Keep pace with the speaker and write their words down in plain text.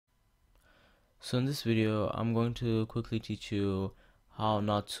So in this video, I'm going to quickly teach you how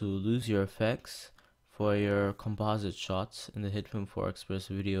not to lose your effects for your composite shots in the Hitfilm 4 Express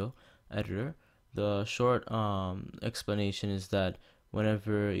video editor. The short explanation is that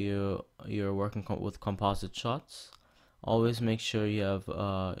whenever you're working with composite shots, always make sure you have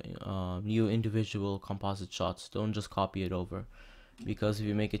new individual composite shots. Don't just copy it over, because if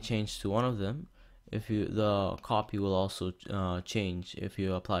you make a change to one of them, the copy will also change if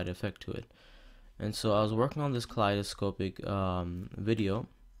you apply the effect to it. And so I was working on this kaleidoscopic video,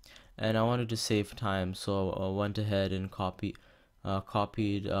 and I wanted to save time, so I went ahead and copied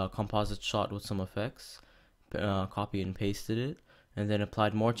a composite shot with some effects, copied and pasted it, and then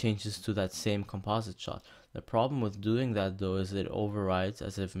applied more changes to that same composite shot. The problem with doing that, though, is it overrides,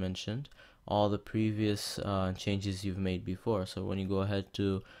 as I've mentioned, all the previous changes you've made before. So when you go ahead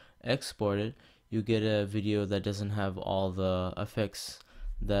to export it, you get a video that doesn't have all the effects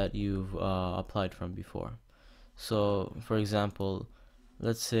that you've applied from before. So for example,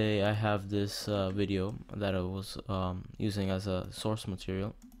 let's say I have this video that I was using as a source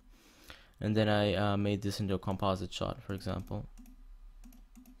material, and then I made this into a composite shot, for example,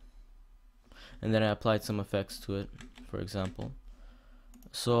 and then I applied some effects to it, for example.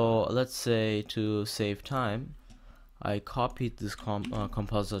 So let's say, to save time, I copied this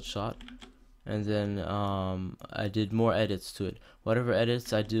composite shot, and then I did more edits to it. Whatever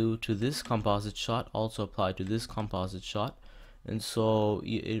edits I do to this composite shot also apply to this composite shot, and so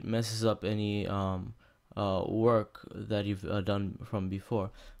it messes up any work that you've done from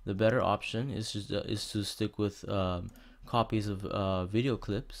before. The better option is to stick with copies of video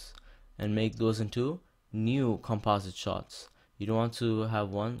clips and make those into new composite shots. You don't want to have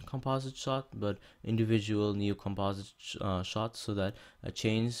one composite shot, but individual new composite shots, so that a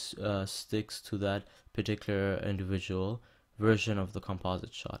change sticks to that particular individual version of the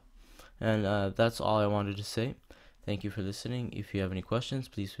composite shot. And that's all I wanted to say. Thank you for listening. If you have any questions,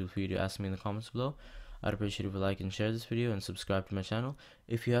 please feel free to ask me in the comments below. I'd appreciate it if you like and share this video and subscribe to my channel.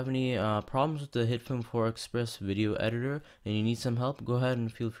 If you have any problems with the Hitfilm 4 Express video editor and you need some help, go ahead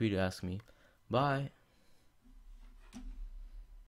and feel free to ask me. Bye.